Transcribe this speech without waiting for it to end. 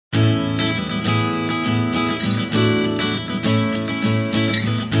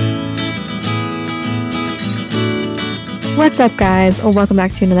What's up, guys? Welcome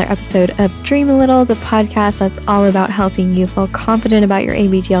back to another episode of Dream a Little, the podcast that's all about helping you feel confident about your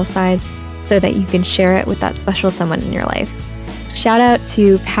ABDL side so that you can share it with that special someone in your life. Shout out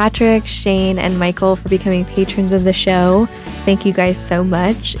to Patrick, Shane, and Michael for becoming patrons of the show. Thank you guys so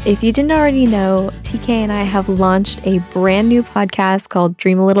much. If you didn't already know, TK and I have launched a brand new podcast called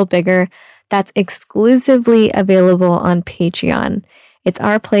Dream a Little Bigger that's exclusively available on Patreon. It's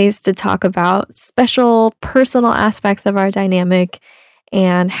our place to talk about special personal aspects of our dynamic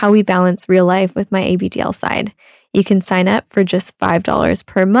and how we balance real life with my ABDL side. You can sign up for just $5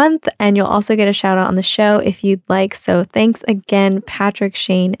 per month, and you'll also get a shout out on the show if you'd like. So thanks again, Patrick,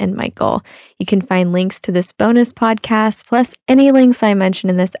 Shane, and Michael. You can find links to this bonus podcast, plus any links I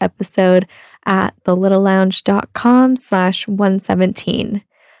mentioned in this episode at thelittlelounge.com/117.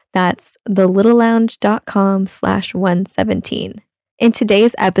 That's thelittlelounge.com/117. In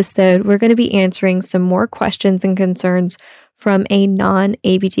today's episode, we're going to be answering some more questions and concerns from a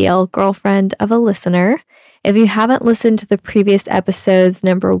non-ABDL girlfriend of a listener. If you haven't listened to the previous episodes,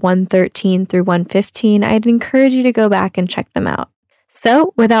 number 113 through 115, I'd encourage you to go back and check them out.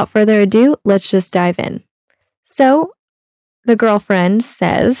 So, without further ado, let's just dive in. So, the girlfriend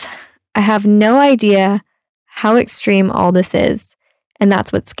says, I have no idea how extreme all this is, and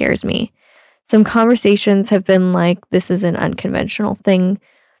that's what scares me. Some conversations have been like, this is an unconventional thing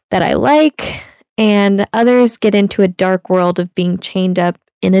that I like, and others get into a dark world of being chained up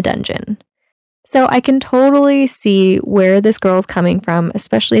in a dungeon. So I can totally see where this girl's coming from,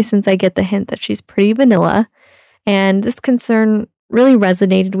 especially since I get the hint that she's pretty vanilla. And this concern really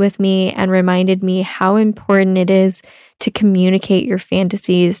resonated with me and reminded me how important it is to communicate your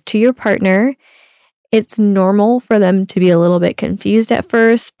fantasies to your partner. It's normal for them to be a little bit confused at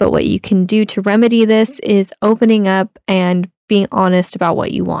first, but what you can do to remedy this is opening up and being honest about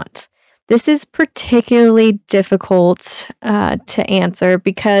what you want. This is particularly difficult to answer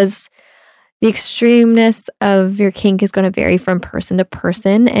because the extremeness of your kink is going to vary from person to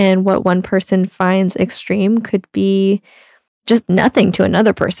person, and what one person finds extreme could be just nothing to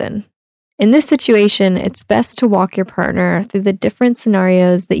another person. In this situation, it's best to walk your partner through the different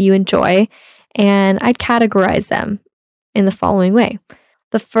scenarios that you enjoy, and I'd categorize them in the following way.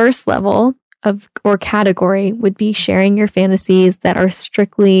 The first level or category would be sharing your fantasies that are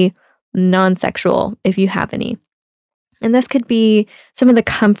strictly non-sexual, if you have any. And this could be some of the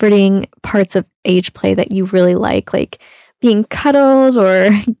comforting parts of age play that you really like being cuddled or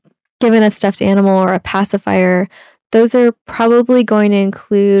given a stuffed animal or a pacifier. Those are probably going to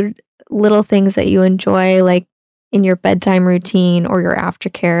include little things that you enjoy, like in your bedtime routine or your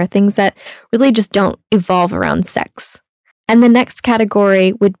aftercare, things that really just don't evolve around sex. And the next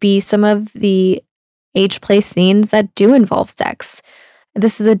category would be some of the age play scenes that do involve sex.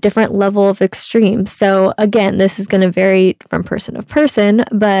 This is a different level of extreme. So again, this is going to vary from person to person,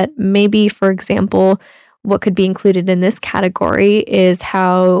 but maybe, for example, what could be included in this category is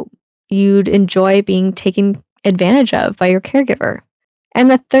how you'd enjoy being taken advantage of by your caregiver. And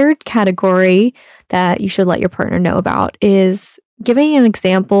the third category that you should let your partner know about is giving an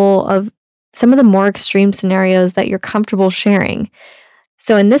example of some of the more extreme scenarios that you're comfortable sharing.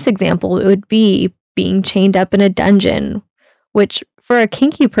 So in this example, it would be being chained up in a dungeon, which for a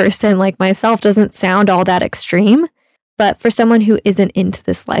kinky person like myself doesn't sound all that extreme, but for someone who isn't into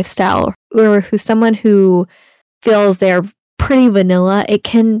this lifestyle or someone who feels they're pretty vanilla, it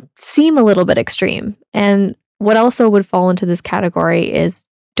can seem a little bit extreme. And what also would fall into this category is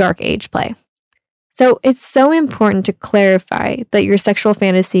dark age play. So it's so important to clarify that your sexual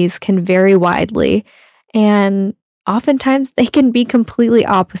fantasies can vary widely, and oftentimes they can be completely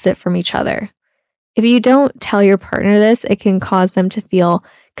opposite from each other. If you don't tell your partner this, it can cause them to feel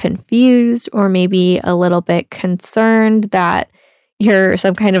confused or maybe a little bit concerned that you're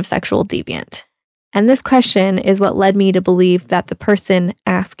some kind of sexual deviant. And this question is what led me to believe that the person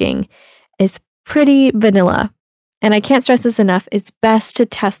asking is pretty vanilla. And I can't stress this enough, it's best to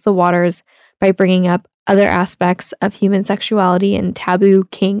test the waters by bringing up other aspects of human sexuality and taboo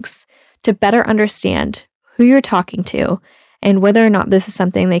kinks to better understand who you're talking to and whether or not this is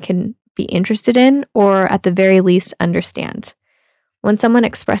something they can be interested in or at the very least understand. When someone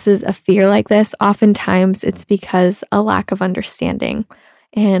expresses a fear like this, oftentimes it's because a lack of understanding.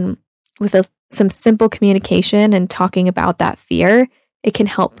 And with some simple communication and talking about that fear, it can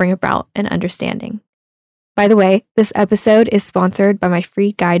help bring about an understanding. By the way, this episode is sponsored by my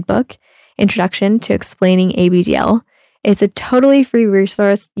free guidebook, Introduction to Explaining ABDL. It's a totally free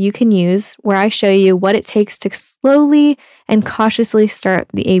resource you can use where I show you what it takes to slowly and cautiously start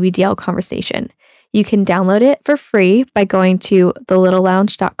the ABDL conversation. You can download it for free by going to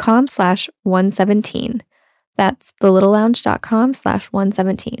thelittlelounge.com/117. That's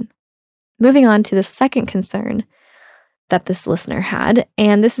thelittlelounge.com/117. Moving on to the second concern that this listener had,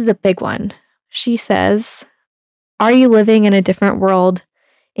 and this is a big one. She says, are you living in a different world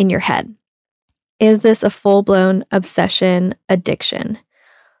in your head? Is this a full-blown obsession addiction?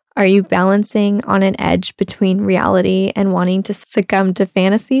 Are you balancing on an edge between reality and wanting to succumb to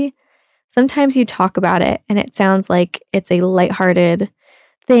fantasy? Sometimes you talk about it and it sounds like it's a lighthearted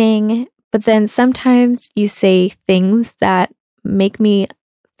thing, but then sometimes you say things that make me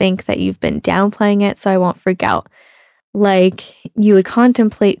think that you've been downplaying it, so I won't freak out. Like, you would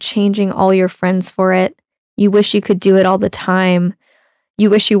contemplate changing all your friends for it. You wish you could do it all the time. You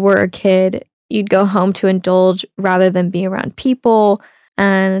wish you were a kid. You'd go home to indulge rather than be around people,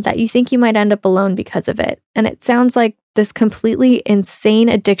 and that you think you might end up alone because of it. And it sounds like this completely insane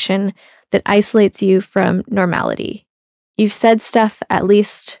addiction that isolates you from normality. You've said stuff at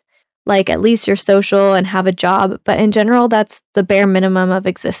least you're social and have a job, but in general, that's the bare minimum of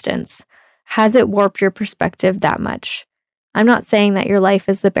existence. Has it warped your perspective that much? I'm not saying that your life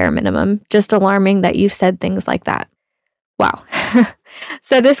is the bare minimum, just alarming that you've said things like that. Wow.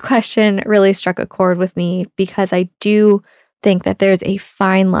 So this question really struck a chord with me because I do think that there's a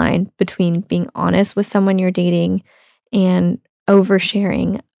fine line between being honest with someone you're dating and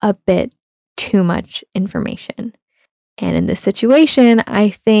oversharing a bit too much information. And in this situation, I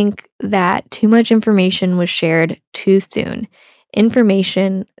think that too much information was shared too soon.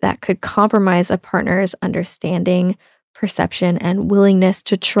 Information that could compromise a partner's understanding, perception, and willingness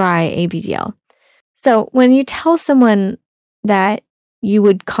to try ABDL. So when you tell someone that you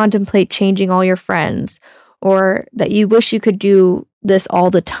would contemplate changing all your friends, or that you wish you could do this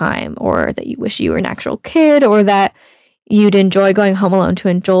all the time, or that you wish you were an actual kid, or that you'd enjoy going home alone to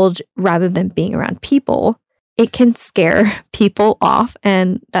indulge rather than being around people, it can scare people off,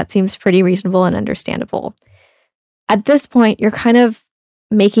 and that seems pretty reasonable and understandable. At this point, you're kind of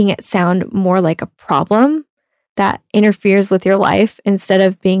making it sound more like a problem that interferes with your life instead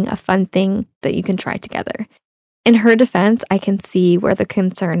of being a fun thing that you can try together. In her defense, I can see where the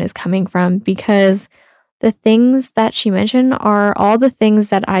concern is coming from because the things that she mentioned are all the things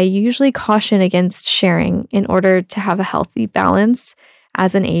that I usually caution against sharing in order to have a healthy balance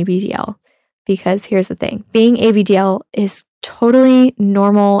as an ABDL. Because here's the thing, being ABDL is totally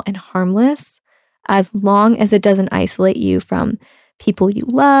normal and harmless as long as it doesn't isolate you from people you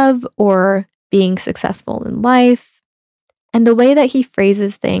love or being successful in life. And the way that he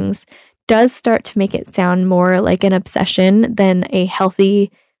phrases things does start to make it sound more like an obsession than a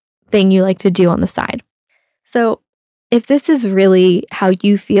healthy thing you like to do on the side. So if this is really how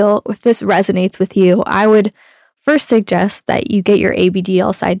you feel, if this resonates with you, I would first suggest that you get your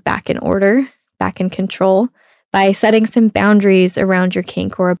ABDL side back in order, back in control, by setting some boundaries around your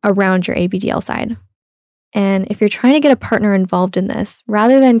kink or around your ABDL side. And if you're trying to get a partner involved in this,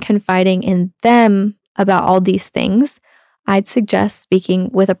 rather than confiding in them about all these things, I'd suggest speaking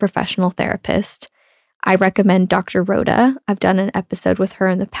with a professional therapist. I recommend Dr. Rhoda. I've done an episode with her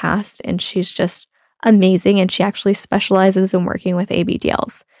in the past, and she's just amazing, and she actually specializes in working with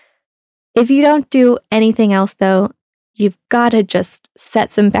ABDLs. If you don't do anything else, though, you've got to just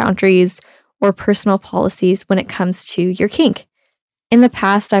set some boundaries or personal policies when it comes to your kink. In the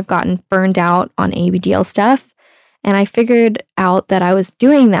past, I've gotten burned out on ABDL stuff, and I figured out that I was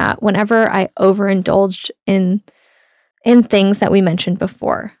doing that whenever I overindulged in things that we mentioned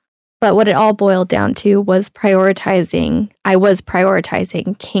before. But what it all boiled down to was I was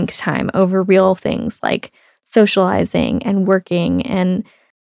prioritizing kink time over real things like socializing and working. And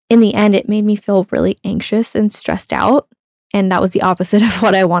in the end, it made me feel really anxious and stressed out. And that was the opposite of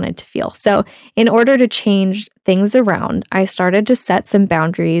what I wanted to feel. So in order to change things around, I started to set some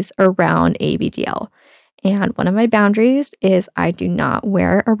boundaries around ABDL. And one of my boundaries is I do not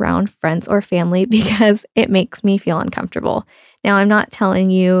wear around friends or family because it makes me feel uncomfortable. Now, I'm not telling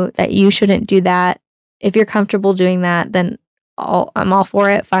you that you shouldn't do that. If you're comfortable doing that, then I'm all for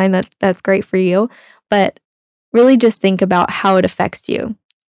it. Fine, that's great for you. But really just think about how it affects you.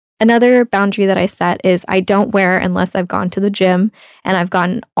 Another boundary that I set is I don't wear unless I've gone to the gym and I've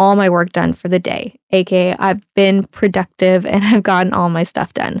gotten all my work done for the day, aka I've been productive and I've gotten all my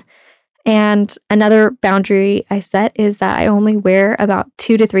stuff done. And another boundary I set is that I only wear about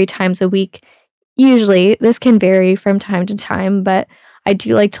 2 to 3 times a week. Usually, this can vary from time to time, but I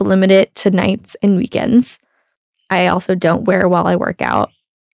do like to limit it to nights and weekends. I also don't wear while I work out,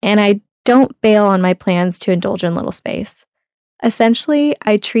 and I don't bail on my plans to indulge in Little Space. Essentially,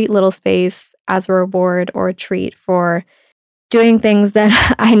 I treat Little Space as a reward or a treat for doing things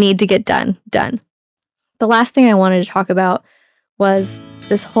that I need to get done. The last thing I wanted to talk about was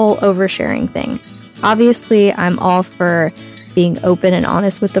this whole oversharing thing. Obviously, I'm all for being open and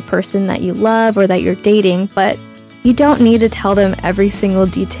honest with the person that you love or that you're dating, but you don't need to tell them every single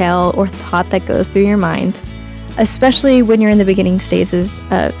detail or thought that goes through your mind, especially when you're in the beginning stages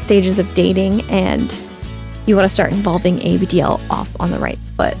of dating and you want to start involving ABDL off on the right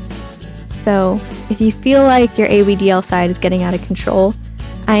foot. So if you feel like your ABDL side is getting out of control,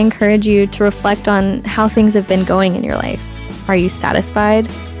 I encourage you to reflect on how things have been going in your life. Are you satisfied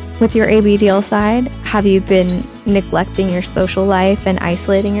with your ABDL side? Have you been neglecting your social life and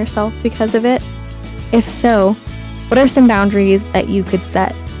isolating yourself because of it? If so, what are some boundaries that you could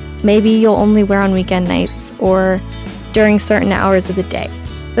set? Maybe you'll only wear on weekend nights or during certain hours of the day.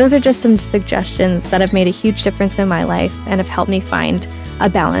 Those are just some suggestions that have made a huge difference in my life and have helped me find a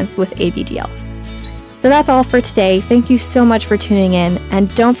balance with ABDL. So that's all for today. Thank you so much for tuning in.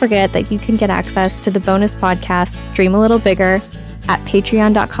 And don't forget that you can get access to the bonus podcast, Dream a Little Bigger, at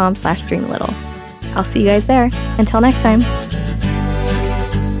patreon.com/dreamalittle. I'll see you guys there. Until next time.